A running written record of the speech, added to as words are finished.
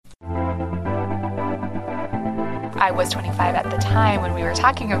I was 25 at the time when we were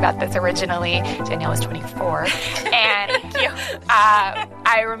talking about this originally. Danielle was 24. And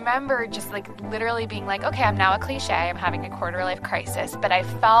I remember just like literally being like, okay, I'm now a cliche. I'm having a quarter life crisis. But I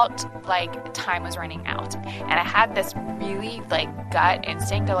felt like time was running out. And I had this really like gut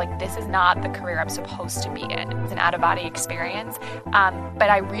instinct of like, this is not the career I'm supposed to be in. It's an out of body experience.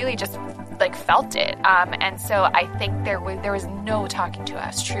 But I really just like felt it. And so I think there was no talking to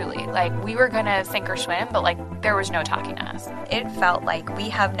us, truly. Like we were going to sink or swim, but like there was no talking to us. It felt like we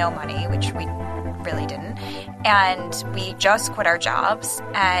have no money, which we really didn't. And we just quit our jobs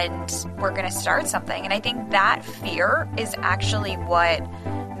and we're going to start something. And I think that fear is actually what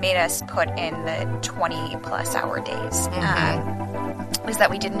made us put in the 20 plus hour days. Was that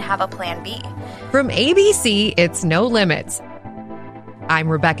we didn't have a plan B. From ABC, it's No Limits. I'm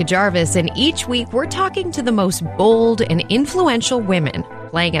Rebecca Jarvis, and each week we're talking to the most bold and influential women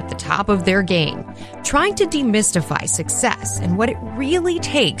playing at the top of their game, trying to demystify success and what it really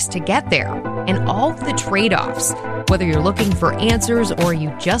takes to get there, and all of the trade-offs. Whether you're looking for answers or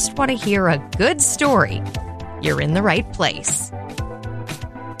you just want to hear a good story, you're in the right place.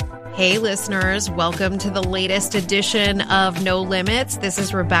 Hey listeners, welcome to the latest edition of No Limits. This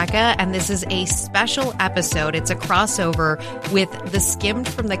is Rebecca, and this is a special episode. It's a crossover with the Skimmed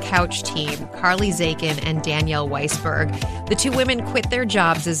from the Couch team, Carly Zakin and Danielle Weisberg. The two women quit their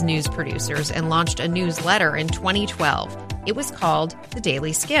jobs as news producers and launched a newsletter in 2012. It was called The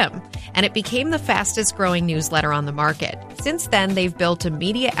Daily Skim, and it became the fastest growing newsletter on the market. Since then, they've built a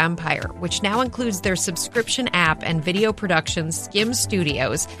media empire, which now includes their subscription app and video production Skim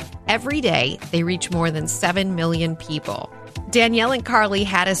Studios. Every day, they reach more than 7 million people. Danielle and Carly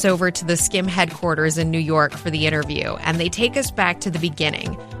had us over to the Skim headquarters in New York for the interview, and they take us back to the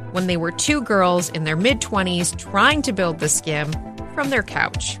beginning, when they were two girls in their mid-20s trying to build the Skim from their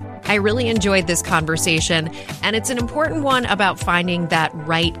couch. I really enjoyed this conversation, and it's an important one about finding that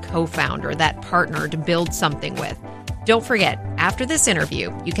right co-founder, that partner to build something with. Don't forget, after this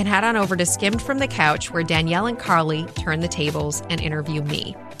interview, you can head on over to Skimmed from the Couch, where Danielle and Carly turn the tables and interview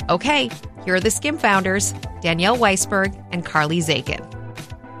me. Okay, here are the Skim founders, Danielle Weisberg and Carly Zakin.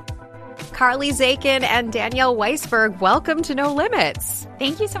 Carly Zakin and Danielle Weisberg, welcome to No Limits.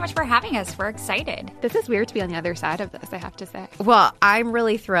 Thank you so much for having us. We're excited. This is weird to be on the other side of this, I have to say. Well, I'm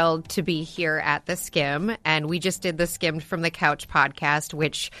really thrilled to be here at the Skim, and we just did the Skimmed from the Couch podcast,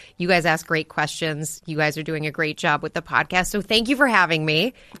 which you guys ask great questions. You guys are doing a great job with the podcast, so thank you for having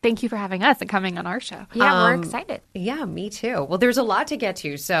me. Thank you for having us and coming on our show. Yeah, we're excited. Yeah, me too. Well, there's a lot to get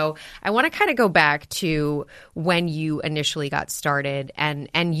to, so I want to kind of go back to when you initially got started,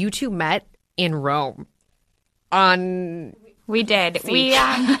 and you two met in Rome. We did. We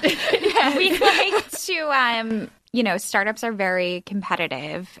like to, startups are very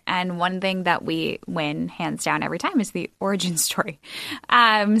competitive. And one thing that we win hands down every time is the origin story.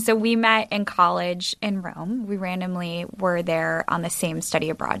 So we met in college in Rome. We randomly were there on the same study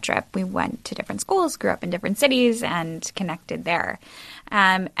abroad trip. We went to different schools, grew up in different cities, and connected there.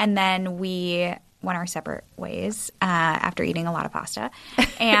 And then we went our separate ways after eating a lot of pasta.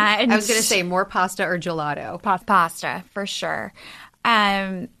 And I was going to say more pasta or gelato. Pasta, for sure.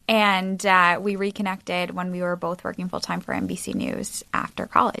 And we reconnected when we were both working full-time for NBC News after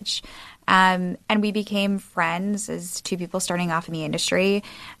college. And we became friends as two people starting off in the industry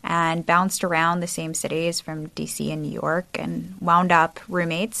and bounced around the same cities from DC and New York and wound up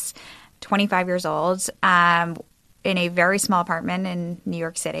roommates, 25 years old, in a very small apartment in New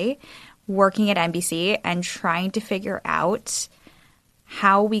York City, working at NBC and trying to figure out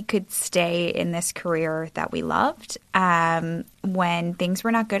how we could stay in this career that we loved when things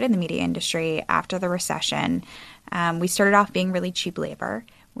were not good in the media industry after the recession. We started off being really cheap labor.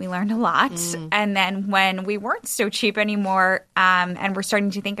 We learned a lot. And then when we weren't so cheap anymore and we're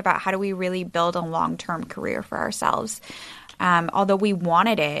starting to think about how do we really build a long-term career for ourselves, although we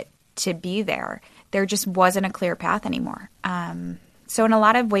wanted it to be there just wasn't a clear path anymore. So in a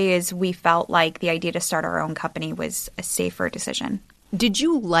lot of ways, we felt like the idea to start our own company was a safer decision. Did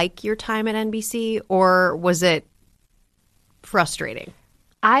you like your time at NBC, or was it frustrating?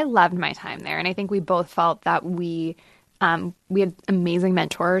 I loved my time there, and I think we both felt that we had amazing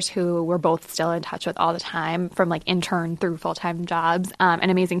mentors who we're both still in touch with all the time, from like intern through full-time jobs,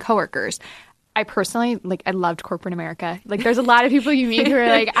 and amazing coworkers. I personally, I loved corporate America. Like, there's a lot of people you meet who are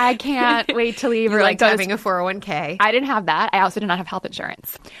like, I can't wait to leave. You or like having a 401k. I didn't have that. I also did not have health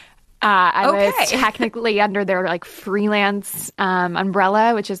insurance. I was technically under their freelance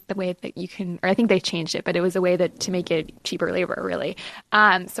umbrella, which is the way that you can, or I think they changed it, but it was a way to make it cheaper labor, really.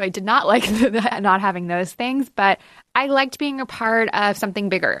 So I did not like not having those things, but I liked being a part of something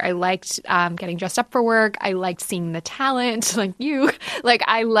bigger. I liked getting dressed up for work. I liked seeing the talent, like you. Like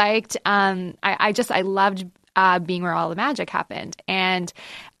I liked, I loved being where all the magic happened. And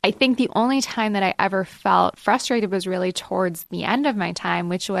I think the only time that I ever felt frustrated was really towards the end of my time,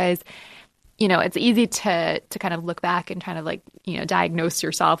 which was, it's easy to kind of look back and kind of like, diagnose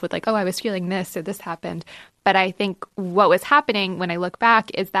yourself with like, oh, I was feeling this or this happened. But I think what was happening when I look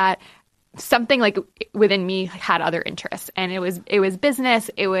back is that something like within me had other interests, and it was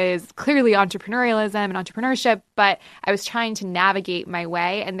business. It was clearly entrepreneurialism and entrepreneurship, but I was trying to navigate my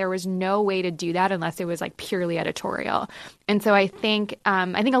way, and there was no way to do that unless it was like purely editorial. And so I think a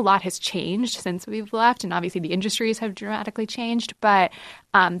lot has changed since we've left, and obviously the industries have dramatically changed, but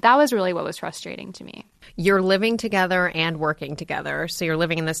that was really what was frustrating to me. You're living together and working together, so you're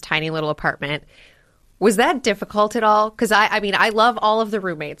living in this tiny little apartment. Was that difficult at all? Because I love all of the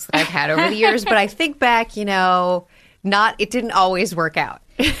roommates that I've had over the years, but I think back, it didn't always work out.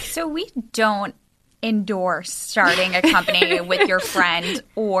 So we don't endorse starting a company with your friend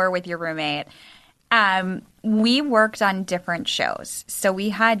or with your roommate. We worked on different shows, so we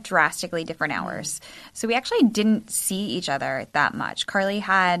had drastically different hours. So we actually didn't see each other that much. Carly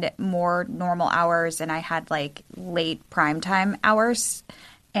had more normal hours, and I had like late primetime hours.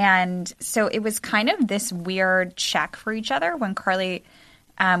 And so it was kind of this weird check for each other. When Carly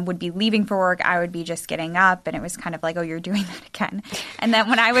would be leaving for work, I would be just getting up, and it was kind of like, oh, you're doing that again. And then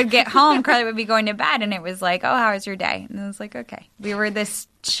when I would get home, Carly would be going to bed, and it was like, oh, how was your day? And it was like, okay. We were this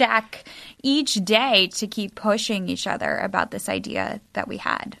check each day to keep pushing each other about this idea that we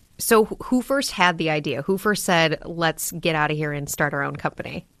had. So who first had the idea? Who first said, let's get out of here and start our own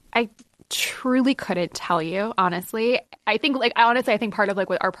company? I truly couldn't tell you, honestly. I think part of like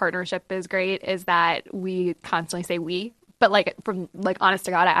what our partnership is great is that we constantly say we, but like from like honest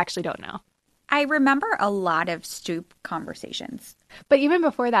to God, I actually don't know. I remember a lot of stoop conversations. But even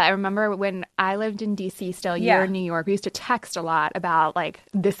before that, I remember when I lived in DC still, you were in New York, we used to text a lot about like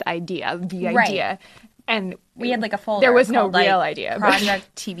this idea, the idea. And we had like a folder. There was no called, real like, idea.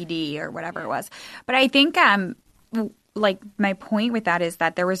 Project TBD or whatever it was. But I think like my point with that is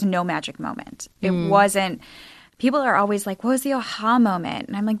that there was no magic moment. It wasn't – people are always like, what was the aha moment?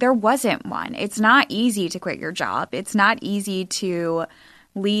 And I'm like, there wasn't one. It's not easy to quit your job. It's not easy to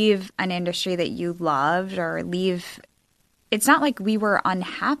leave an industry that you loved or leave – it's not like we were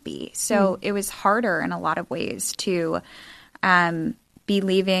unhappy. So it was harder in a lot of ways to be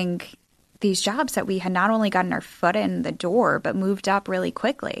leaving these jobs that we had not only gotten our foot in the door but moved up really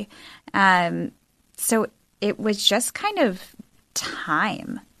quickly. So it was just kind of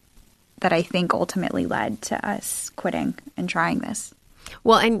time that I think ultimately led to us quitting and trying this.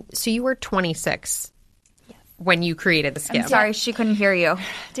 Well, and so you were 26 when you created the Skimm. I'm sorry, she couldn't hear you.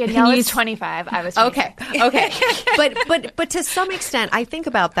 Danielle is 25. I was 26. Okay. But to some extent, I think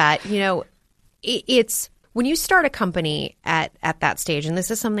about that, it's when you start a company at that stage, and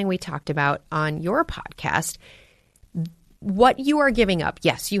this is something we talked about on your podcast, what you are giving up.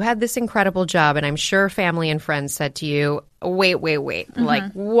 Yes, you had this incredible job, and I'm sure family and friends said to you, wait. Mm-hmm. Like,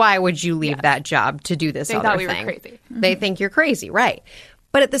 why would you leave that job to do this other thing? They thought we were crazy. Mm-hmm. They think you're crazy, right?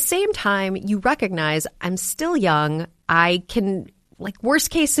 But at the same time, you recognize I'm still young. I can, like,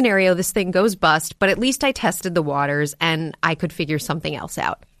 worst case scenario, this thing goes bust, but at least I tested the waters and I could figure something else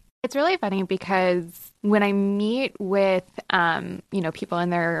out. It's really funny because when I meet with, people in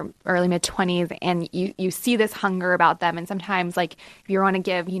their early mid-20s and you see this hunger about them, and sometimes like if you want to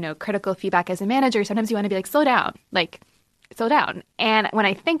give, critical feedback as a manager, sometimes you want to be like, slow down. And when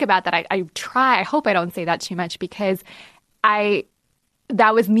I think about that, I hope I don't say that too much because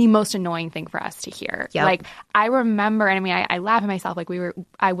that was the most annoying thing for us to hear. Yep. Like, I remember, and I laugh at myself, like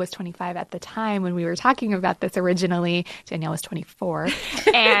I was 25 at the time when we were talking about this originally. Danielle was 24.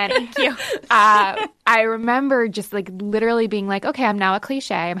 And thank you. I remember just like literally being like, okay, I'm now a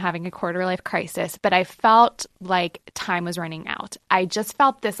cliche. I'm having a quarter life crisis. But I felt like time was running out. I just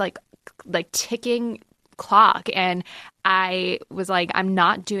felt this like ticking clock, and I was like, I'm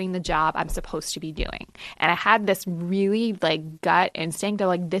not doing the job I'm supposed to be doing. And I had this really like gut instinct of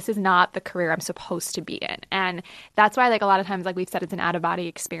like, this is not the career I'm supposed to be in. And that's why like a lot of times, like we've said, it's an out of body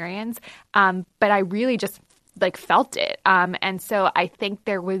experience. But I really just like felt it. And so I think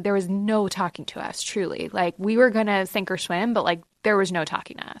there was no talking to us, truly. Like we were going to sink or swim, but like there was no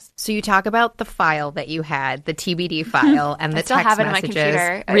talking to us. So you talk about the file that you had, the TBD file, and the text messages. I still have it on my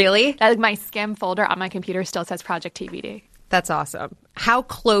computer. Really? Like my Skimm folder on my computer still says Project TBD. That's awesome. How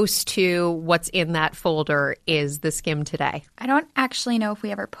close to what's in that folder is the Skimm today? I don't actually know if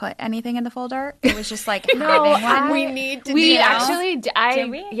we ever put anything in the folder. It was just like having one. We need to We do actually,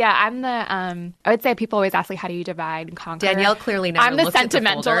 Did we? yeah, I'm the, I would say people always ask, like, how do you divide and conquer? Danielle clearly never I'm the looked at the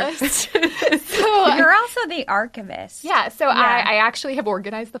folder. sentimentalist. You're also the archivist. Yeah, so I actually have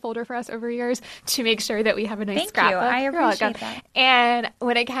organized the folder for us over years to make sure that we have a nice Thank you. scrapbook. I You're welcome. appreciate that. And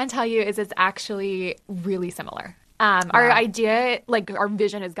what I can tell you is it's actually really similar. Our idea, like our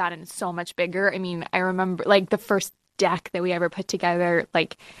vision has gotten so much bigger. I mean, I remember like the first deck that we ever put together,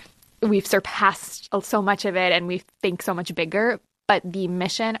 like we've surpassed so much of it and we think so much bigger. But the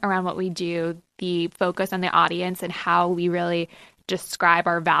mission around what we do, the focus on the audience and how we really describe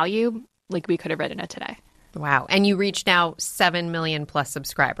our value, like we could have written it today. Wow. And you reach now 7 million plus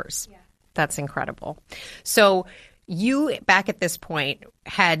subscribers. Yeah. That's incredible. So you, back at this point,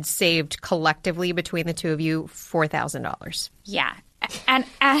 had saved collectively between the two of you $4,000. Yeah. And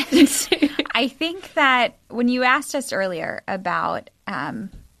I think that when you asked us earlier about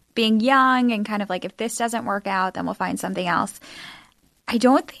being young and kind of like, if this doesn't work out, then we'll find something else. I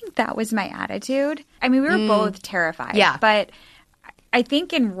don't think that was my attitude. I mean, we were both terrified. Yeah. But I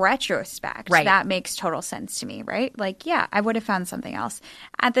think in retrospect, Right. that makes total sense to me, right? Like, yeah, I would have found something else.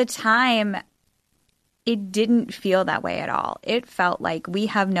 At the time, it didn't feel that way at all. It felt like we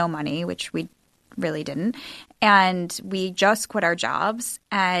have no money, which we really didn't. And we just quit our jobs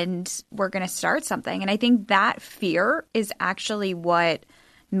and we're going to start something. And I think that fear is actually what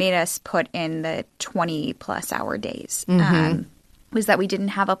made us put in the 20 plus hour days, was that we didn't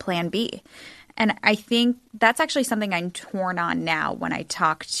have a plan B. And I think that's actually something I'm torn on now when I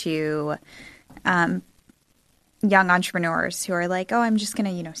talk to young entrepreneurs who are like, oh, I'm just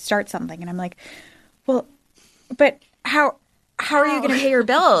going to, start something. And I'm like, well, but how are you going to pay your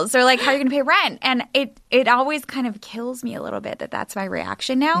bills? Or like, how are you going to pay rent? And it always kind of kills me a little bit that that's my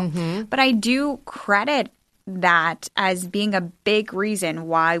reaction now. But I do credit that as being a big reason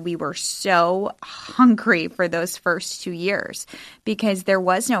why we were so hungry for those first 2 years, because there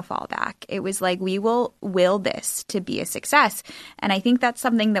was no fallback. It was like, we will this to be a success. And I think that's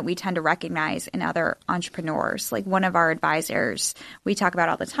something that we tend to recognize in other entrepreneurs. Like one of our advisors, we talk about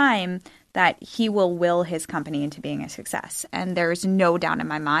all the time, that he will his company into being a success. And there's no doubt in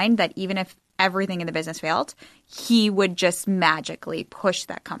my mind that even if everything in the business failed, he would just magically push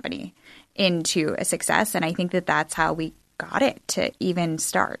that company into a success. And I think that that's how we got it to even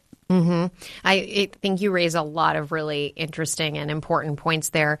start. I think you raise a lot of really interesting and important points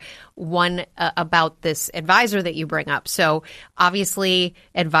there. One about this advisor that you bring up. So obviously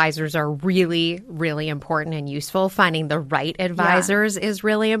advisors are really, really important and useful. Finding the right advisors is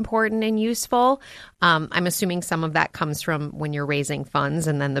really important and useful. I'm assuming some of that comes from when you're raising funds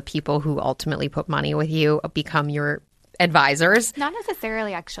and then the people who ultimately put money with you become your advisors. Not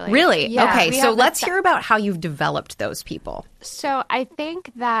necessarily, actually. Really? Yeah, okay. we So have let's hear about how you've developed those people. So I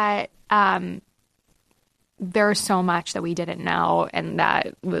think that there's so much that we didn't know and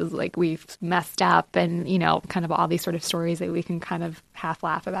that was like we've messed up and, kind of all these sort of stories that we can kind of half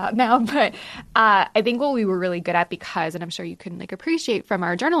laugh about now. But I think what we were really good at because, and I'm sure you can like appreciate from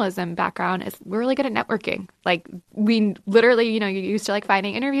our journalism background, is we're really good at networking. Like we literally, you used to like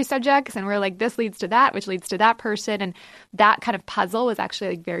finding interview subjects and we're like, this leads to that, which leads to that person. And that kind of puzzle was actually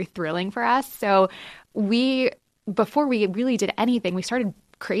like very thrilling for us. So before we really did anything, we started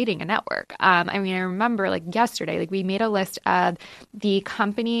creating a network. I remember like yesterday, like we made a list of the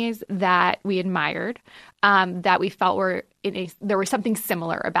companies that we admired, that we felt there was something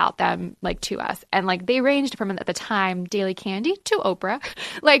similar about them, like to us. And like they ranged from at the time Daily Candy to Oprah.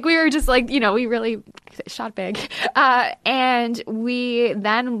 Like we were just like, we really shot big. And we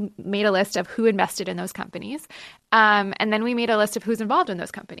then made a list of who invested in those companies. And then we made a list of who's involved in those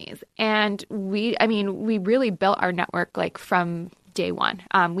companies. And we really built our network like from day one.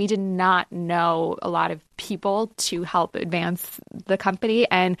 We did not know a lot of people to help advance the company.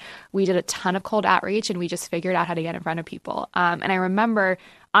 And we did a ton of cold outreach and we just figured out how to get in front of people. And I remember,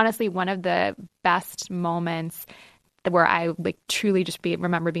 honestly, one of the best moments where I like truly just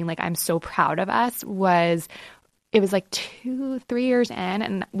remember being like, I'm so proud of us it was like 2-3 years in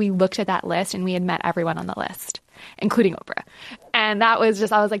and we looked at that list and we had met everyone on the list, including Oprah. And that was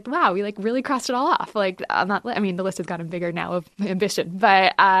just, I was like, wow, we like really crossed it all off. Like the list has gotten bigger now of ambition,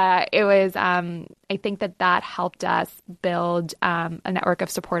 but it was, I think that helped us build a network of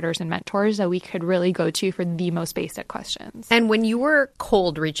supporters and mentors that we could really go to for the most basic questions. And when you were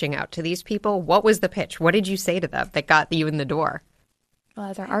cold reaching out to these people, what was the pitch? What did you say to them that got you in the door? Well,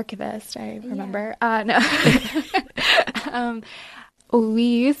 as our archivist, I remember. No. We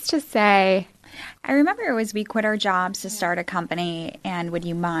used to say, I remember it was we quit our jobs to start a company, and would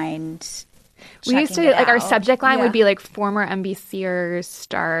you mind We used to, checking it like, our out? subject line Yeah. would be, like, former NBCers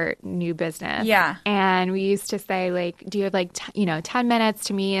start new business. Yeah. And we used to say, like, do you have, like, 10 minutes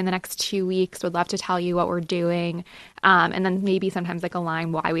to meet in the next 2 weeks? Would love to tell you what we're doing. And then maybe sometimes, like, a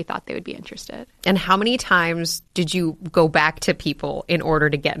line why we thought they would be interested. And how many times did you go back to people in order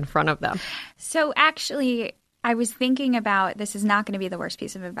to get in front of them? So actually, I was thinking about, this is not going to be the worst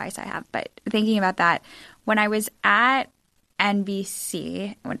piece of advice I have, but thinking about that, when I was at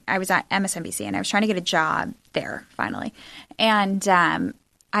NBC, when I was at MSNBC, and I was trying to get a job there finally. And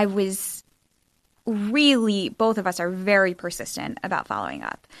I was really, both of us are very persistent about following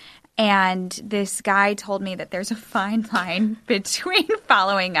up. And this guy told me that there's a fine line between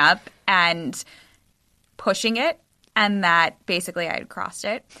following up and pushing it, and that basically I had crossed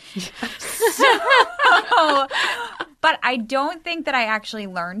it. But I don't think that I actually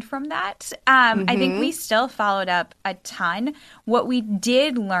learned from that. I think we still followed up a ton. What we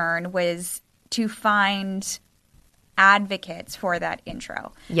did learn was to find advocates for that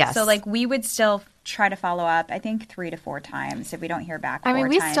intro. Yes. So, like, we would still try to follow up, I think 3 to 4 times. If we don't hear back, I mean, 4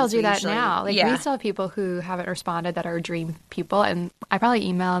 we times, still do we that usually- now. Like, yeah. we still have people who haven't responded that are dream people. And I probably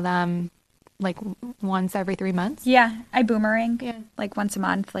email them, like, once every 3 months. Yeah, I boomerang Yeah. like once a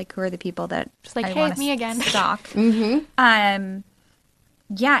month. Like, who are the people that Just like, I hey, wanna it's me again. stalk? Yeah,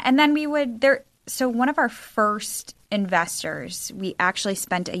 and then we would there. So one of our first investors, we actually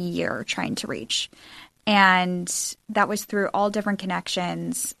spent a year trying to reach, and that was through all different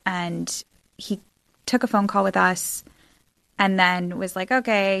connections. And he took a phone call with us, and then was like,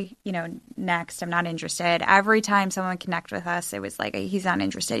 okay, next, I'm not interested. Every time someone would connect with us, it was like, he's not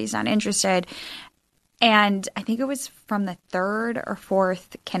interested, he's not interested. And I think it was from the 3rd or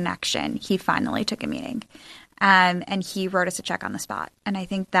 4th connection, he finally took a meeting. And he wrote us a check on the spot. And I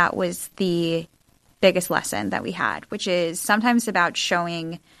think that was the biggest lesson that we had, which is sometimes about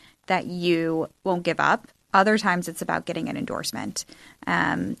showing that you won't give up. Other times it's about getting an endorsement.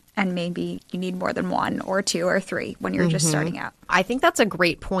 And maybe you need more than 1 or 2 or 3 when you're just starting out. I think that's a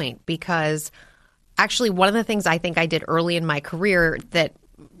great point because actually one of the things I think I did early in my career that,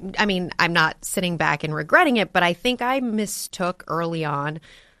 I mean, I'm not sitting back and regretting it, but I think I mistook early on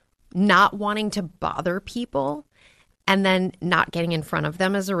not wanting to bother people and then not getting in front of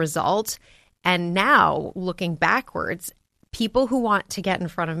them as a result. And now looking backwards, people who want to get in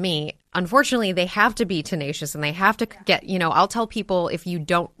front of me, unfortunately, they have to be tenacious and they have to get, I'll tell people if you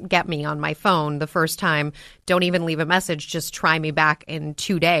don't get me on my phone the first time, don't even leave a message, just try me back in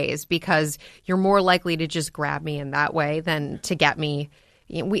 2 days because you're more likely to just grab me in that way than to get me.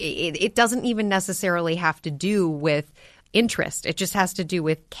 It doesn't even necessarily have to do with interest. It just has to do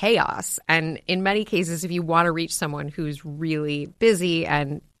with chaos. And in many cases, if you want to reach someone who's really busy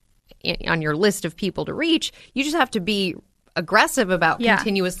and on your list of people to reach, you just have to be aggressive about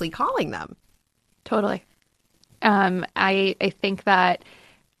continuously calling them. Totally. I think that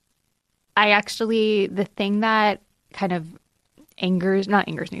the thing that kind of not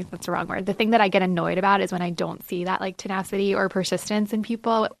angers me, that's the wrong word. The thing that I get annoyed about is when I don't see that like tenacity or persistence in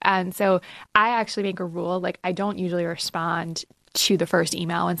people. And so I actually make a rule, like I don't usually respond to the first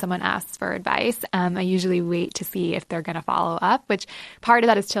email when someone asks for advice. I usually wait to see if they're going to follow up, which part of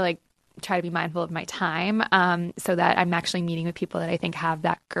that is to like try to be mindful of my time so that I'm actually meeting with people that I think have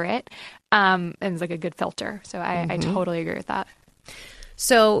that grit. And it's like a good filter. So I totally agree with that.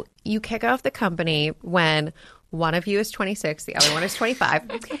 So you kick off the company when one of you is 26, the other one is 25.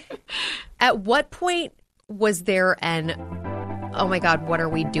 At what point was there an, oh my God, what are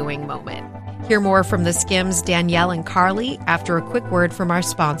we doing moment? Hear more from the Skims, Danielle and Carly after a quick word from our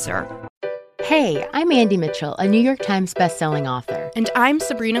sponsor. Hey, I'm Andy Mitchell, a New York Times bestselling author. And I'm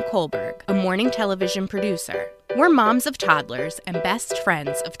Sabrina Kohlberg, a morning television producer. We're moms of toddlers and best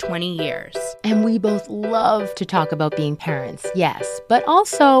friends of 20 years. And we both love to talk about being parents, yes, but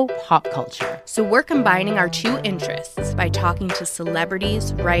also pop culture. So we're combining our 2 interests by talking to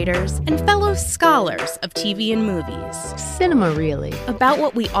celebrities, writers, and fellow scholars of TV and movies. Cinema, really. About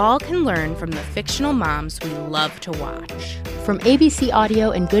what we all can learn from the fictional moms we love to watch. From ABC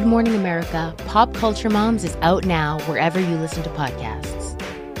Audio and Good Morning America, Pop Culture Moms is out now wherever you listen to podcasts.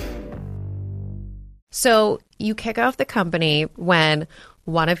 So you kick off the company when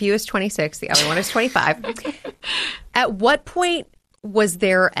one of you is 26, the other one is 25. At what point was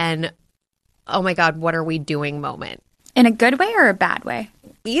there an, oh my God, what are we doing moment? In a good way or a bad way?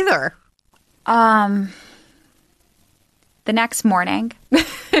 Either. The next morning.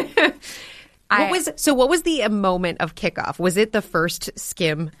 What was the moment of kickoff? Was it the first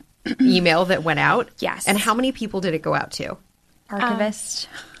Skim email that went out? Yes. And how many people did it go out to? Archivist.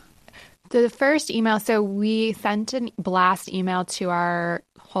 The first email, so we sent a blast email to our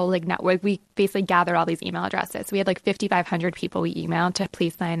whole network. We basically gathered all these email addresses. We had 5,500 people we emailed to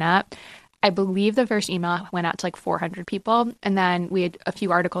please sign up. I believe the first email went out to 400 people, and then we had a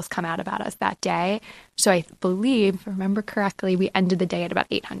few articles come out about us that day. So I believe, if I remember correctly, we ended the day at about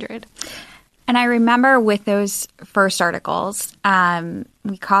 800. And I remember with those first articles,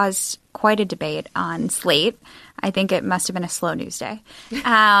 we caused quite a debate on Slate. I think it must have been a slow news day.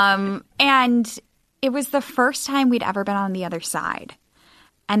 And it was the first time we'd ever been on the other side.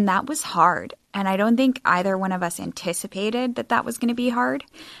 And that was hard. And I don't think either one of us anticipated that that was going to be hard.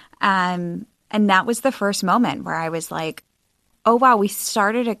 And that was the first moment where I was like, oh, wow, we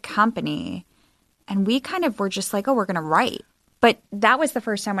started a company and we kind of were just like, oh, we're going to write. But that was the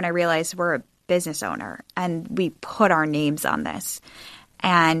first time when I realized we're a business owner and we put our names on this.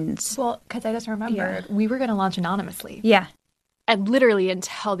 And well, because I just remembered we were going to launch anonymously. Yeah. And literally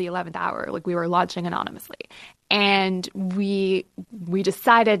until the 11th hour, we were launching anonymously. And we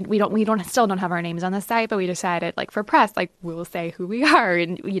decided we still don't have our names on the site, but we decided for press, we'll say who we are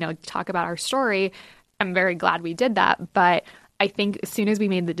and, talk about our story. I'm very glad we did that. But I think as soon as we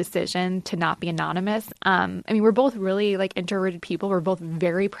made the decision to not be anonymous, we're both really introverted people. We're both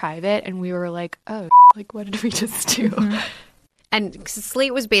very private. And we were like, oh, what did we just do? Mm-hmm. And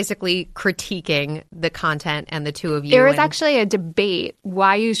Slate was basically critiquing the content and the two of you. There was actually a debate.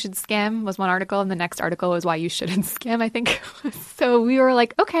 Why you should skim was one article, and the next article was why you shouldn't skim, I think. So we were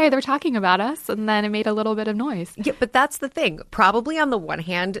like, okay, they're talking about us. And then it made a little bit of noise. Yeah, but that's the thing. Probably on the one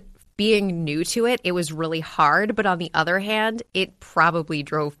hand, being new to it, it was really hard. But on the other hand, it probably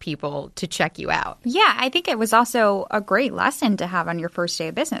drove people to check you out. Yeah, I think it was also a great lesson to have on your first day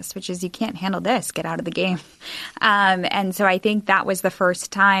of business, which is you can't handle this, get out of the game. And so I think that was the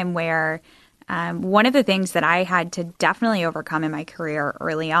first time where one of the things that I had to definitely overcome in my career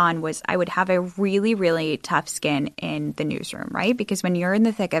early on was I would have a really, really tough skin in the newsroom, right? Because when you're in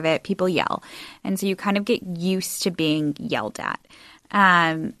the thick of it, people yell. And so you kind of get used to being yelled at.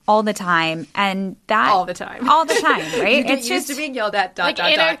 All the time, and that all the time, right? It's used to being yelled at. All the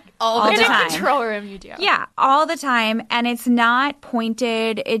time. In a control room, you do. Yeah, all the time, and it's not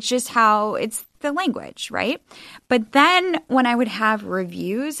pointed. It's just how it's the language, right? But then when I would have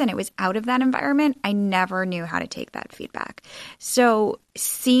reviews and it was out of that environment, I never knew how to take that feedback. So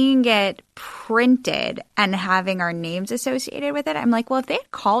seeing it printed and having our names associated with it, I'm like, well, if they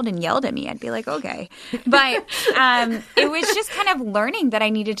had called and yelled at me, I'd be like, okay. But it was just kind of learning that I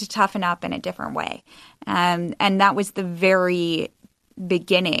needed to toughen up in a different way. And that was the very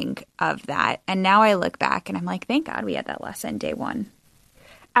beginning of that. And now I look back and I'm like, thank God we had that lesson day one.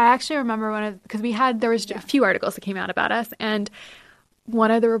 I actually remember because there was a few articles that came out about us, and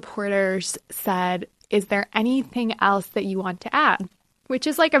one of the reporters said, is there anything else that you want to add? Which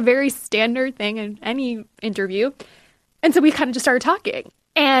is a very standard thing in any interview. And so we kind of just started talking.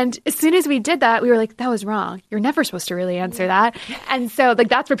 And as soon as we did that, we were like, that was wrong. You're never supposed to really answer that. And so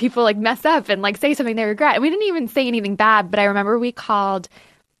that's where people mess up and say something they regret. And we didn't even say anything bad, but I remember we called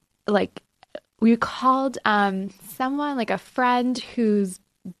someone, a friend whose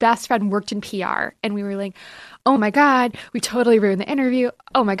best friend worked in PR, and we were like, oh my God, we totally ruined the interview.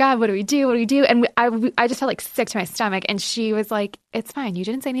 Oh my God, what do we do? And I just felt sick to my stomach. And she was like, it's fine. You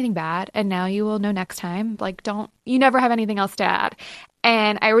didn't say anything bad. And now you will know next time. You never have anything else to add.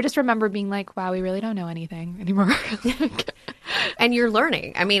 And I would just remember being like, wow, we really don't know anything anymore. And you're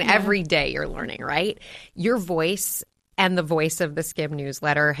learning. Every day you're learning, right? Your voice and the voice of the Skimm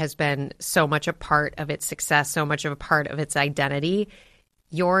newsletter has been so much a part of its success, so much of a part of its identity.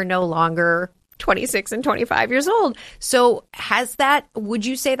 You're no longer 26 and 25 years old. So would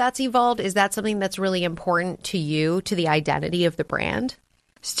you say that's evolved? Is that something that's really important to you, to the identity of the brand?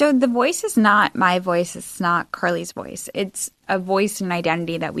 So the voice is not my voice. It's not Carly's voice. It's a voice and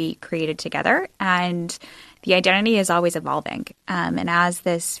identity that we created together. And the identity is always evolving. And as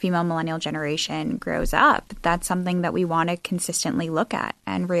this female millennial generation grows up, that's something that we want to consistently look at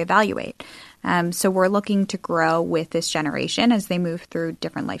and reevaluate. So we're looking to grow with this generation as they move through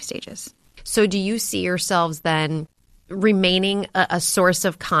different life stages. So do you see yourselves then remaining a source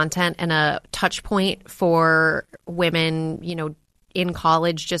of content and a touch point for women, in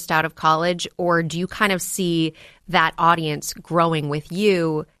college, just out of college? Or do you kind of see that audience growing with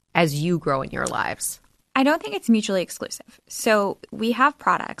you as you grow in your lives? I don't think it's mutually exclusive. So we have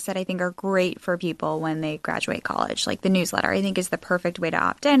products that I think are great for people when they graduate college, like the newsletter, I think is the perfect way to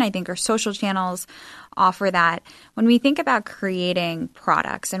opt in. I think our social channels offer that. When we think about creating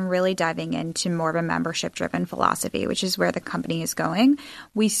products and really diving into more of a membership-driven philosophy, which is where the company is going,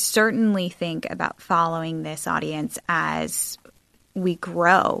 we certainly think about following this audience as we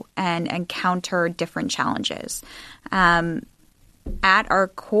grow and encounter different challenges. At our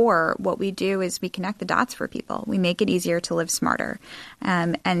core, what we do is we connect the dots for people. We make it easier to live smarter.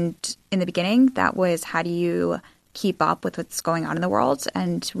 And in the beginning, that was how do you keep up with what's going on in the world?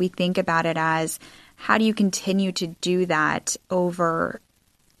 And we think about it as how do you continue to do that over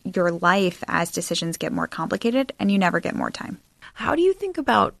your life as decisions get more complicated and you never get more time. How do you think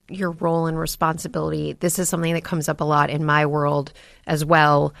about your role and responsibility? This is something that comes up a lot in my world as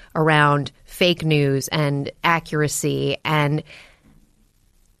well around fake news and accuracy. And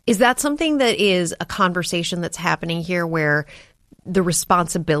is that something that is a conversation that's happening here where the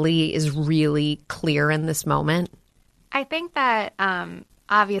responsibility is really clear in this moment? I think that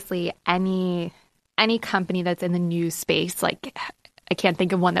obviously any company that's in the news space, like I can't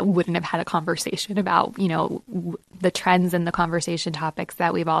think of one that wouldn't have had a conversation about, the trends and the conversation topics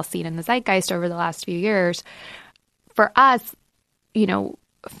that we've all seen in the zeitgeist over the last few years. For us,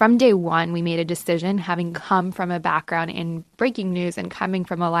 from day one, we made a decision, having come from a background in breaking news and coming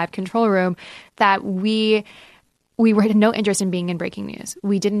from a live control room, that we had no interest in being in breaking news.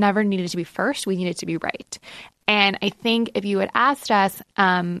 We never needed to be first. We needed to be right. And I think if you had asked us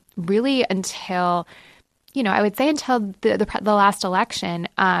really until, I would say until the last election,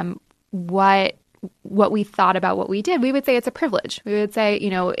 what we thought about what we did, we would say it's a privilege. We would say,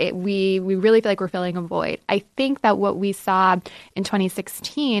 we really feel like we're filling a void. I think that what we saw in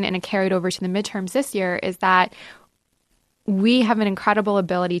 2016 and it carried over to the midterms this year is that we have an incredible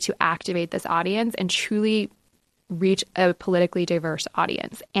ability to activate this audience and truly reach a politically diverse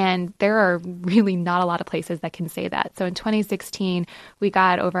audience. And there are really not a lot of places that can say that. So in 2016, we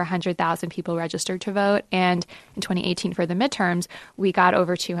got over 100,000 people registered to vote. And in 2018 for the midterms, we got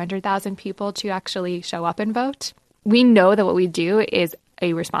over 200,000 people to actually show up and vote. We know that what we do is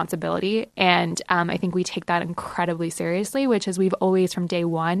a responsibility. And I think we take that incredibly seriously, which is we've always from day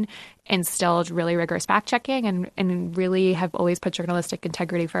one instilled really rigorous fact checking and really have always put journalistic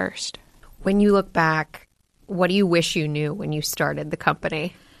integrity first. When you look back, what do you wish you knew when you started the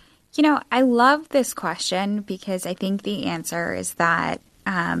company? I love this question because I think the answer is that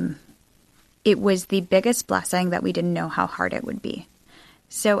it was the biggest blessing that we didn't know how hard it would be.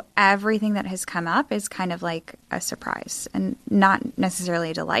 So everything that has come up is kind of like a surprise and not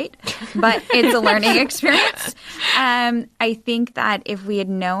necessarily a delight, but it's a learning experience. I think that if we had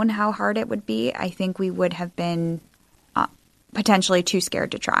known how hard it would be, I think we would have been potentially too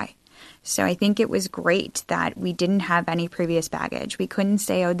scared to try. So I think it was great that we didn't have any previous baggage. We couldn't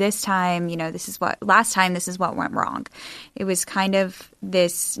say, this time, last time this is what went wrong. It was kind of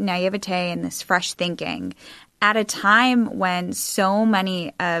this naivete and this fresh thinking at a time when so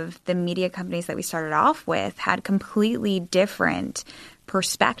many of the media companies that we started off with had completely different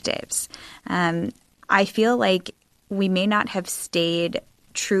perspectives. I feel like we may not have stayed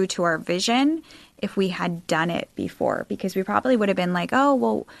true to our vision if we had done it before, because we probably would have been like,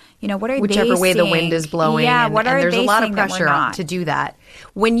 what are whichever they way seeing? the wind is blowing. Yeah, and there's a lot of pressure to do that.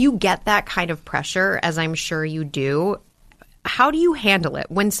 When you get that kind of pressure, as I'm sure you do, how do you handle it?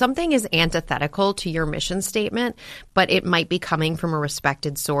 When something is antithetical to your mission statement, but it might be coming from a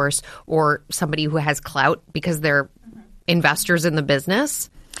respected source or somebody who has clout because they're investors in the business?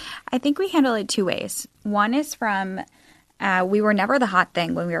 I think we handle it two ways. One is from we were never the hot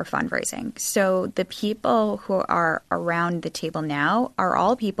thing when we were fundraising. So the people who are around the table now are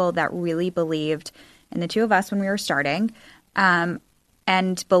all people that really believed in the two of us when we were starting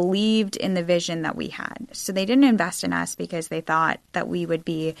and believed in the vision that we had. So they didn't invest in us because they thought that we would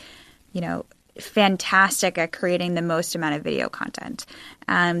be, fantastic at creating the most amount of video content.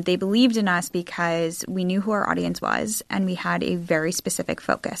 They believed in us because we knew who our audience was and we had a very specific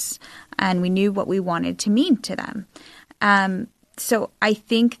focus and we knew what we wanted to mean to them. So I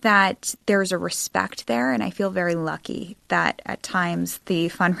think that there's a respect there, and I feel very lucky that at times the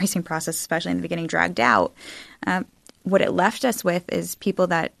fundraising process, especially in the beginning, dragged out. What it left us with is people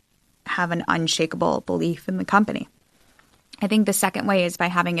that have an unshakable belief in the company. I think the second way is by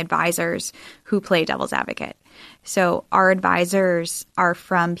having advisors who play devil's advocate. So our advisors are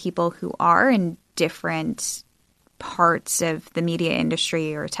from people who are in different parts of the media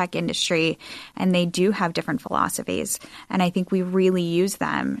industry or tech industry, and they do have different philosophies. And I think we really use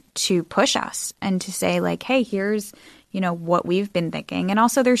them to push us and to say like, hey, here's, what we've been thinking. And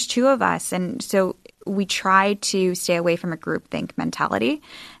also there's two of us. And so we try to stay away from a groupthink mentality.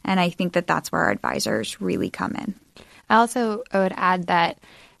 And I think that that's where our advisors really come in. I would add that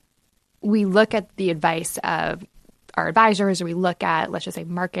we look at the advice of our advisors, or we look at, let's just say,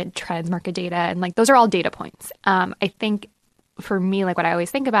 market trends, market data, and those are all data points. I think for me, what I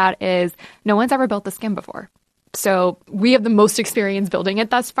always think about is no one's ever built the skim before. So we have the most experience building it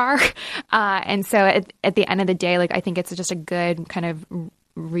thus far. And so at the end of the day, like, I think it's just a good kind of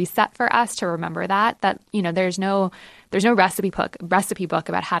reset for us to remember that, you know, there's no recipe book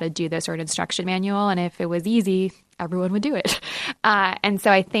about how to do this or an instruction manual. And if it was easy, everyone would do it. And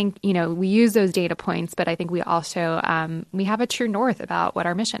so I think, you know, we use those data points, but I think we also, we have a true north about what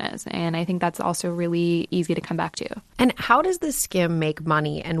our mission is. And I think that's also really easy to come back to. And how does the Skimm make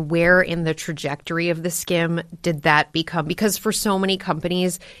money, and where in the trajectory of the Skimm did that become? Because for so many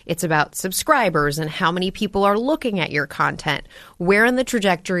companies, it's about subscribers and how many people are looking at your content. Where in the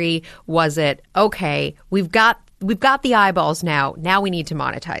trajectory was it, okay, we've got the eyeballs now we need to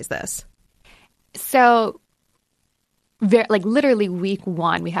monetize this? So literally week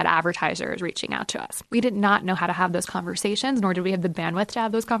one, we had advertisers reaching out to us. We did not know how to have those conversations, nor did we have the bandwidth to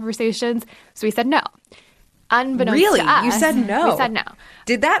have those conversations. So we said no. Unbeknownst to us. You said no? We said no.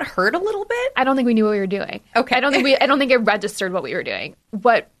 Did that hurt a little bit? I don't think we knew what we were doing. Okay. I don't think it registered what we were doing.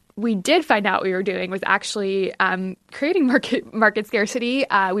 What we did find out we were doing was actually creating market scarcity.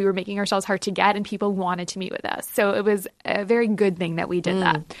 We were making ourselves hard to get, and people wanted to meet with us. So it was a very good thing that we did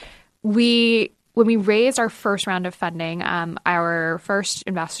that. When we raised our first round of funding, our first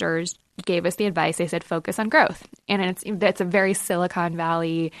investors gave us the advice. They said, focus on growth. And it's a very Silicon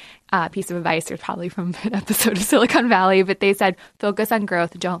Valley piece of advice. It's probably from an episode of Silicon Valley, but they said, focus on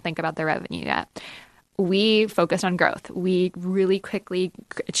growth. Don't think about the revenue yet. We focused on growth. We really quickly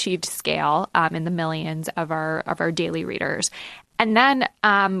achieved scale in the millions of our daily readers. And then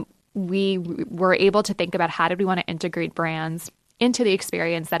we were able to think about how did we want to integrate brands into the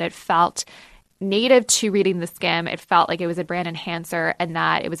experience that it felt native to reading the Skimm. It felt like it was a brand enhancer and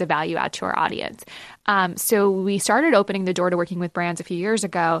that it was a value add to our audience. So we started opening the door to working with brands a few years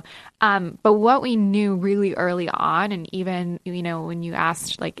ago. But what we knew really early on, and even, you know, when you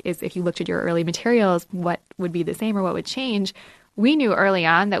asked, like, if you looked at your early materials, what would be the same or what would change? We knew early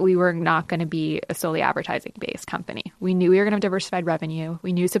on that we were not going to be a solely advertising-based company. We knew we were going to have diversified revenue.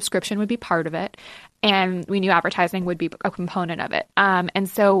 We knew subscription would be part of it, and we knew advertising would be a component of it. And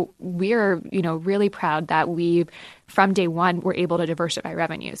so we're, you know, really proud that we, from day one, were able to diversify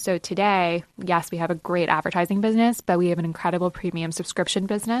revenue. So today, yes, we have a great advertising business, but we have an incredible premium subscription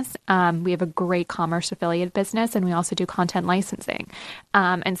business. We have a great commerce affiliate business, and we also do content licensing.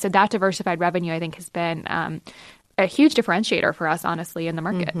 And so that diversified revenue, I think, has been a huge differentiator for us, honestly, in the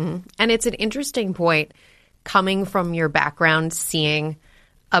market. Mm-hmm. And it's an interesting point coming from your background, seeing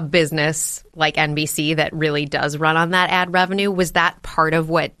a business like NBC that really does run on that ad revenue. Was that part of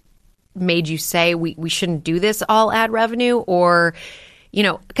what made you say we shouldn't do this all ad revenue? Or, you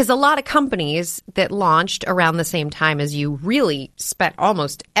know, because a lot of companies that launched around the same time as you really spent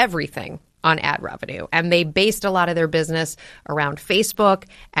almost everything on ad revenue. And they based a lot of their business around Facebook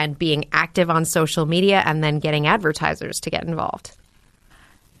and being active on social media and then getting advertisers to get involved.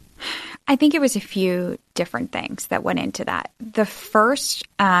 I think it was a few different things that went into that. The first,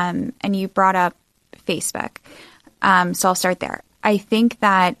 and you brought up Facebook, so I'll start there. I think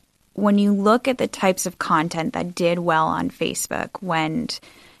that when you look at the types of content that did well on Facebook when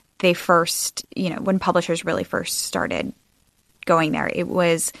they first, you know, when publishers really first started going there, it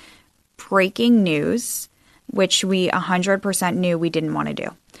was breaking news, which we 100% knew we didn't want to do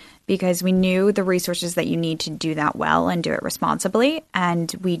because we knew the resources that you need to do that well and do it responsibly,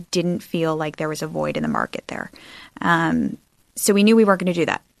 and we didn't feel like there was a void in the market there. So we knew we weren't going to do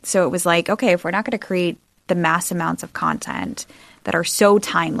that. So it was like, okay, if we're not going to create the mass amounts of content that are so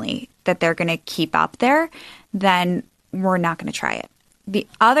timely that they're going to keep up there, then we're not going to try it. The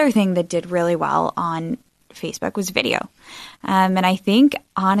other thing that did really well on Facebook was video. And I think,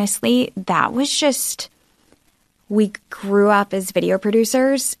 honestly, that was just, we grew up as video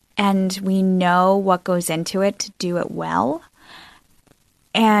producers and we know what goes into it to do it well.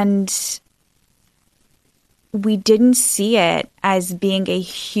 And we didn't see it as being a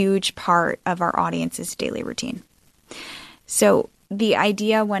huge part of our audience's daily routine. So the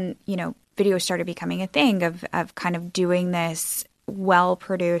idea when, you know, video started becoming a thing of kind of doing this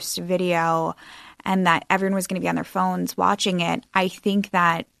well-produced video and that everyone was going to be on their phones watching it, I think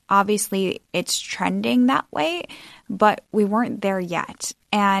that obviously it's trending that way, but we weren't there yet.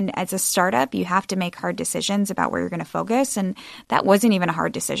 And as a startup, you have to make hard decisions about where you're going to focus. And that wasn't even a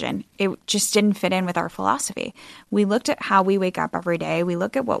hard decision. It just didn't fit in with our philosophy. We looked at how we wake up every day. We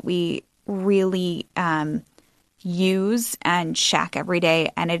look at what we really use and check every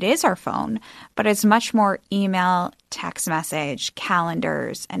day, and it is our phone, but it's much more email, text message,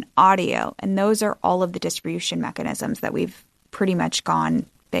 calendars, and audio. And those are all of the distribution mechanisms that we've pretty much gone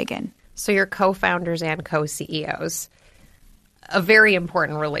big in. So you're co-founders and co-CEOs. a very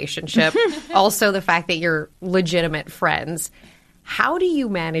important relationship. Also, the fact that you're legitimate friends. How do you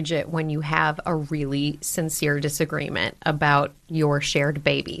manage it when you have a really sincere disagreement about your shared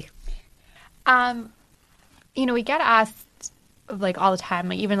baby? We get asked like all the time,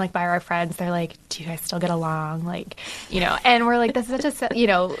 like even like by our friends, they're like, do you guys still get along? Like, and we're like, this is just,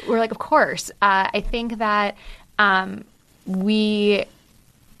 we're like, of course. I think that we've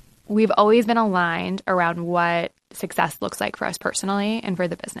always been aligned around what success looks like for us personally and for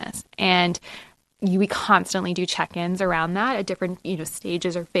the business. And we constantly do check-ins around that at different,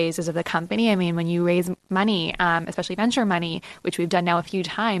 stages or phases of the company. I mean, when you raise money, especially venture money, which we've done now a few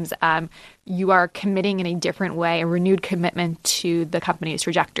times, you are committing in a different way, a renewed commitment to the company's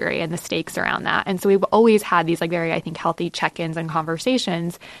trajectory and the stakes around that. And so we've always had these like very, I think, healthy check-ins and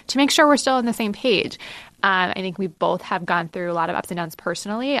conversations to make sure we're still on the same page. I think we both have gone through a lot of ups and downs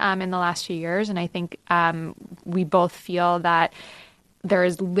personally in the last few years. And I think we both feel that there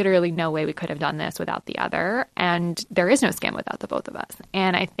is literally no way we could have done this without the other. And there is no Skimm without the both of us.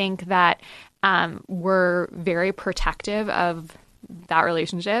 And I think that we're very protective of that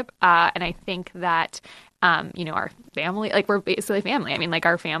relationship. And I think that, our family, like we're basically family. I mean, like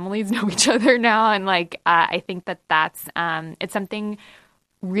our families know each other now. And like, I think that that's, it's something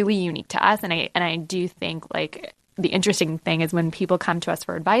really unique to us. And I do think like the interesting thing is when people come to us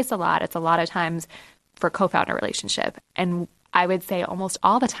for advice a lot, it's a lot of times for co-founder relationship. And I would say almost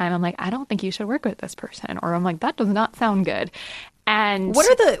all the time, I'm like, I don't think you should work with this person. Or I'm like, that does not sound good. And what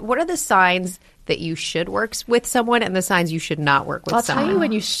are the signs that you should work with someone and the signs you should not work with someone? I'll tell you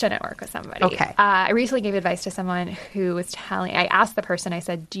when you shouldn't work with somebody. Okay. I recently gave advice to someone who was I asked the person, I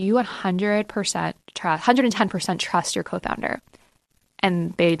said, do you 110% trust your co-founder?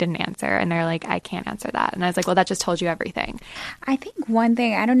 And they didn't answer. And they're like, I can't answer that. And I was like, well, that just told you everything. I think one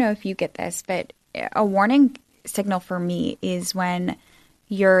thing, I don't know if you get this, but a warning signal for me is when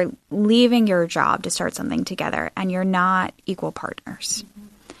you're leaving your job to start something together and you're not equal partners. Mm-hmm.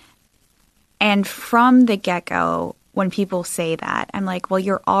 And from the get-go, when people say that, I'm like, well,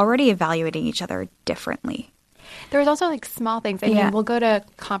 you're already evaluating each other differently. There's also like small things. I mean, we'll go to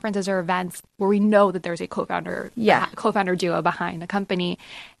conferences or events where we know that there's a co-founder duo behind the company,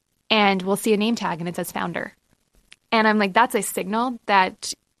 and we'll see a name tag and it says founder. And I'm like, that's a signal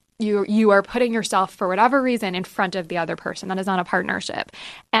that you are putting yourself for whatever reason in front of the other person. That is not a partnership.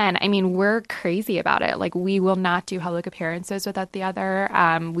 And I mean, we're crazy about it. Like we will not do public appearances without the other.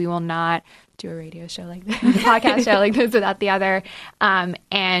 We will not do a radio show like this, podcast show like this without the other. And,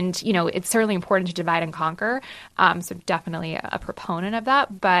 it's certainly important to divide and conquer. So definitely a proponent of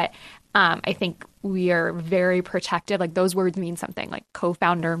that. But I think we are very protective. Like those words mean something. Like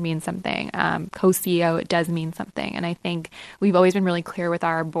co-founder means something. Co-CEO, it does mean something. And I think we've always been really clear with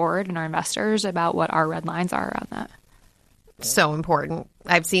our board and our investors about what our red lines are around that. So important.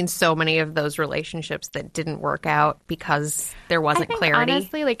 I've seen so many of those relationships that didn't work out because there wasn't clarity.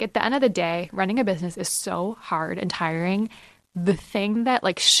 Honestly, like at the end of the day, running a business is so hard and tiring. The thing that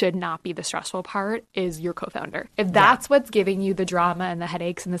like should not be the stressful part is your co-founder. If that's what's giving you the drama and the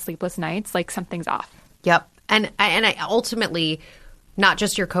headaches and the sleepless nights, like something's off. Yep. And I ultimately, not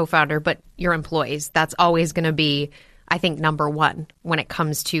just your co-founder, but your employees. That's always going to be, I think, number one when it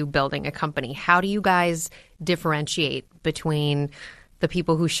comes to building a company. How do you guys differentiate between the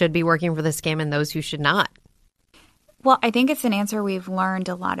people who should be working for the Skimm and those who should not? Well, I think it's an answer we've learned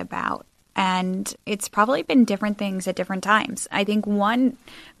a lot about. And it's probably been different things at different times. I think one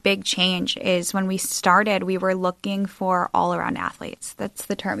big change is when we started, we were looking for all-around athletes. That's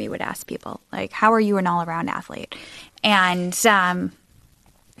the term we would ask people. Like, how are you an all-around athlete? And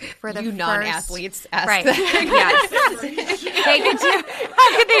for the non-athletes ask right. that. Yes. They could do,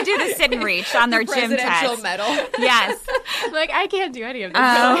 how could they do the sit and reach on their gym test? Medal. Yes. Like, I can't do any of this.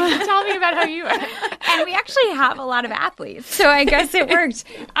 Like, tell me about how you are. And we actually have a lot of athletes, so I guess it worked.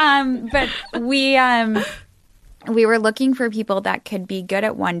 But we were looking for people that could be good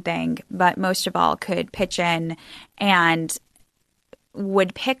at one thing, but most of all could pitch in and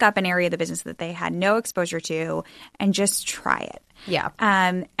would pick up an area of the business that they had no exposure to and just try it. Yeah.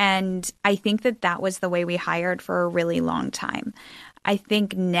 And I think that was the way we hired for a really long time. I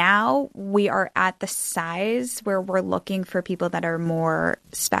think now we are at the size where we're looking for people that are more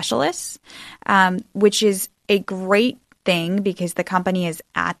specialists, which is a great thing because the company is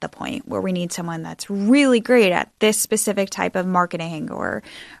at the point where we need someone that's really great at this specific type of marketing or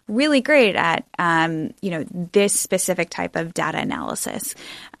really great at, this specific type of data analysis.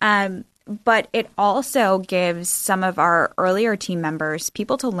 But it also gives some of our earlier team members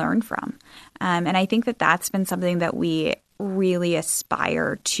people to learn from. And I think that's been something that we really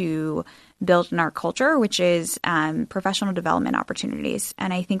aspire to build in our culture, which is professional development opportunities.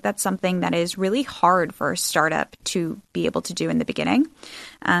 And I think that's something that is really hard for a startup to be able to do in the beginning.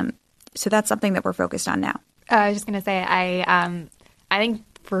 So that's something that we're focused on now. I was just going to say, I think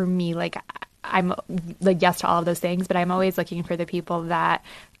for me, like, I'm like yes to all of those things, but I'm always looking for the people that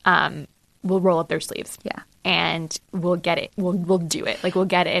will roll up their sleeves. Yeah. And we'll get it. We'll do it. Like, we'll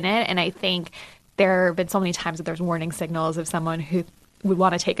get in it. And I think there have been so many times that there's warning signals of someone who would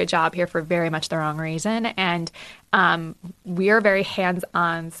want to take a job here for very much the wrong reason. And we are very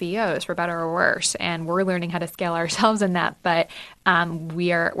hands-on CEOs, for better or worse, and we're learning how to scale ourselves in that. But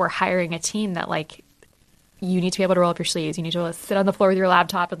we're hiring a team that, like, you need to be able to roll up your sleeves. You need to be able to sit on the floor with your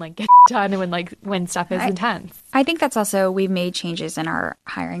laptop and, like, get done when stuff is intense. I think that's also, we've made changes in our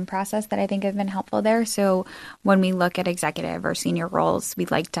hiring process that I think have been helpful there. So when we look at executive or senior roles, we'd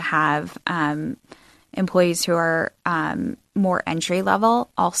like to have employees who are more entry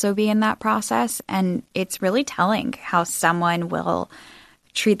level also be in that process. And it's really telling how someone will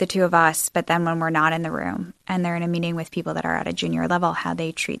treat the two of us, but then when we're not in the room and they're in a meeting with people that are at a junior level, how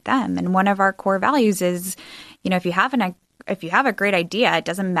they treat them. And one of our core values is, if you have a great idea, it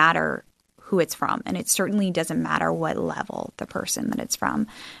doesn't matter who it's from, and it certainly doesn't matter what level the person that it's from.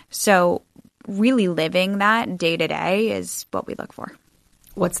 So really living that day to day is what we look for.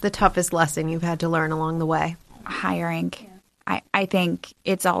 What's the toughest lesson you've had to learn along the way? Hiring. Yeah. I think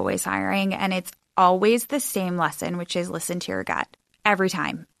it's always hiring, and it's always the same lesson, which is listen to your gut every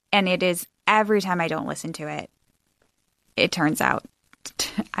time. And it is every time I don't listen to it, it turns out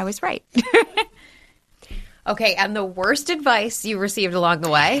I was right. Okay, and the worst advice you received along the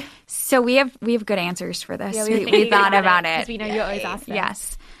way? So we have good answers for this. Yeah, we thought about it. Because we know you always ask them.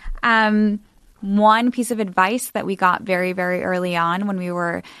 Yes. One piece of advice that we got very, very early on when we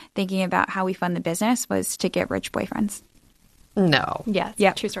were thinking about how we fund the business was to get rich boyfriends. No. Yes.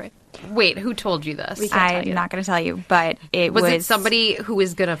 Yep. True story. Wait, who told you this? I'm not going to tell you, but Was it somebody who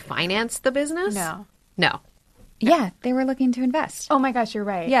was going to finance the business? No. Yeah, they were looking to invest. Oh my gosh, you're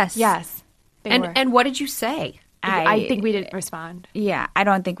right. Yes. They were. And what did you say? I think we didn't respond. Yeah, I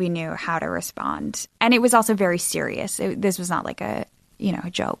don't think we knew how to respond. And it was also very serious. This was not like a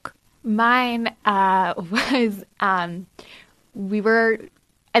joke. Mine was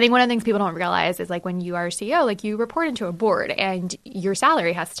I think one of the things people don't realize is, like, when you are a CEO, like, you report into a board and your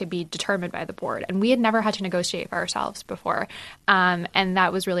salary has to be determined by the board. And we had never had to negotiate for ourselves before. And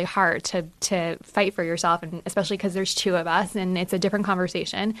that was really hard to fight for yourself, and especially because there's two of us and it's a different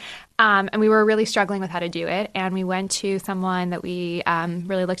conversation. And we were really struggling with how to do it. And we went to someone that we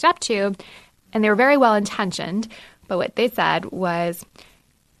really looked up to, and they were very well intentioned. But what they said was,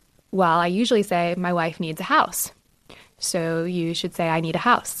 well, I usually say my wife needs a house. So you should say, I need a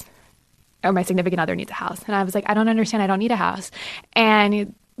house, or my significant other needs a house. And I was like, I don't understand. I don't need a house.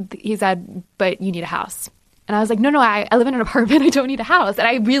 And he said, but you need a house. And I was like, no, I live in an apartment. I don't need a house. And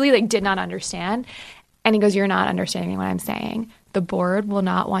I really did not understand. And he goes, you're not understanding what I'm saying. The board will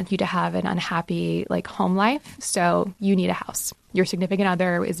not want you to have an unhappy home life. So you need a house. Your significant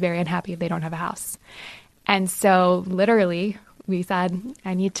other is very unhappy if they don't have a house. And so literally we said,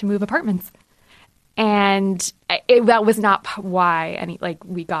 I need to move apartments. And that was not why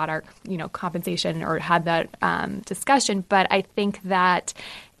we got our compensation or had that discussion. But I think that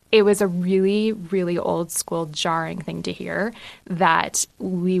it was a really, really old school jarring thing to hear, that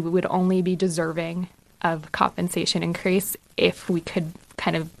we would only be deserving of compensation increase if we could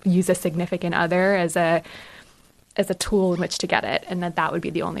kind of use a significant other as a tool in which to get it, and that would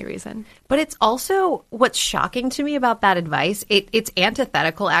be the only reason. But it's also, what's shocking to me about that advice, it's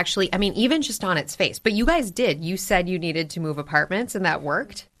antithetical, actually. I mean, even just on its face. But you guys did. You said you needed to move apartments, and that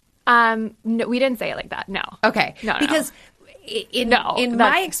worked? No, we didn't say it like that. No. Okay. No. Because in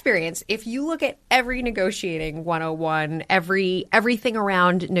my experience, if you look at every negotiating 101, everything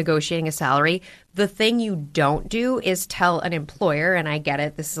around negotiating a salary, the thing you don't do is tell an employer, and I get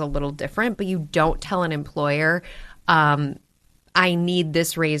it, this is a little different, but you don't tell an employer, I need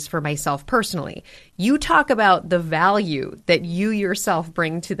this raise for myself personally. You talk about the value that you yourself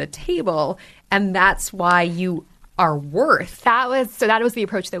bring to the table, and that's why you are worth. That was the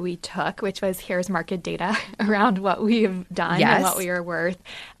approach that we took, which was, here's market data around what we've done and what we are worth.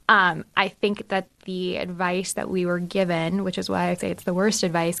 I think that the advice that we were given, which is why I say it's the worst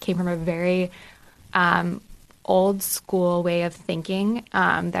advice, came from a very old school way of thinking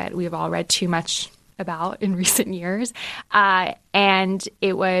that we've all read too much about in recent years. And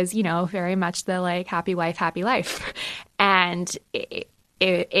it was, very much the happy wife, happy life. And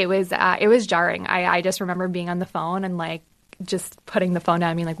it was jarring. I just remember being on the phone and just putting the phone down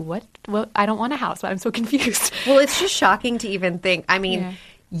and being like, what? I don't want a house. I'm so confused. Well, it's just shocking to even think. I mean,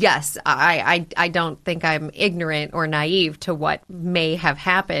 yes, I don't think I'm ignorant or naive to what may have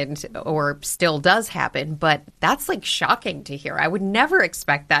happened or still does happen, but that's like shocking to hear. I would never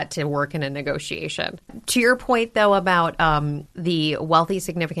expect that to work in a negotiation. To your point, though, about the wealthy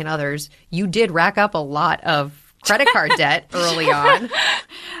significant others, you did rack up a lot of credit card debt early on.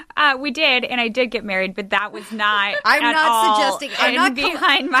 We did, and I did get married, but that was not. I'm at not all suggesting. I'm not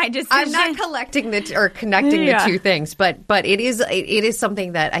behind my decision. I'm not connecting the two things, but it is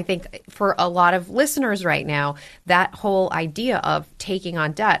something that I think for a lot of listeners right now, that whole idea of taking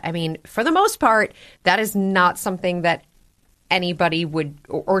on debt. I mean, for the most part, that is not something that anybody would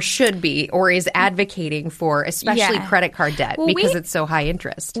or should be or is advocating for, especially credit card debt, because it's so high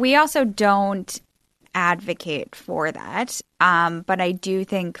interest. We also don't advocate for that. But I do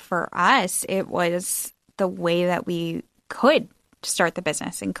think for us, it was the way that we could start the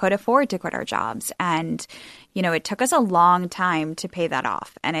business and could afford to quit our jobs. And, it took us a long time to pay that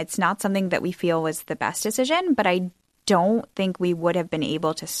off. And it's not something that we feel was the best decision, but I don't think we would have been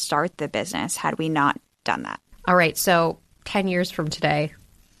able to start the business had we not done that. All right. So 10 years from today,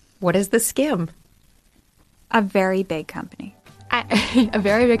 what is the Skimm? A very big company. A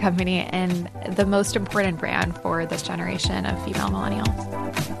very big company and the most important brand for this generation of female millennials.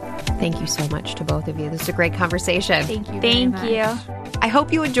 Thank you so much to both of you. This is a great conversation. Thank you. Thank you. I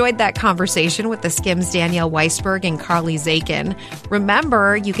hope you enjoyed that conversation with the Skimm's Danielle Weisberg and Carly Zakin.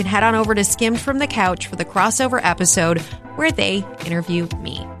 Remember, you can head on over to Skimmed from the Couch for the crossover episode where they interview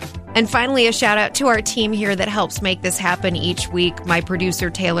me. And finally, a shout out to our team here that helps make this happen each week. My producer,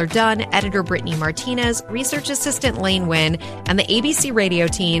 Taylor Dunn, editor, Brittany Martinez, research assistant, Lane Wynn, and the ABC radio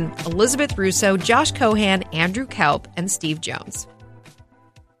team, Elizabeth Russo, Josh Cohan, Andrew Kelp, and Steve Jones.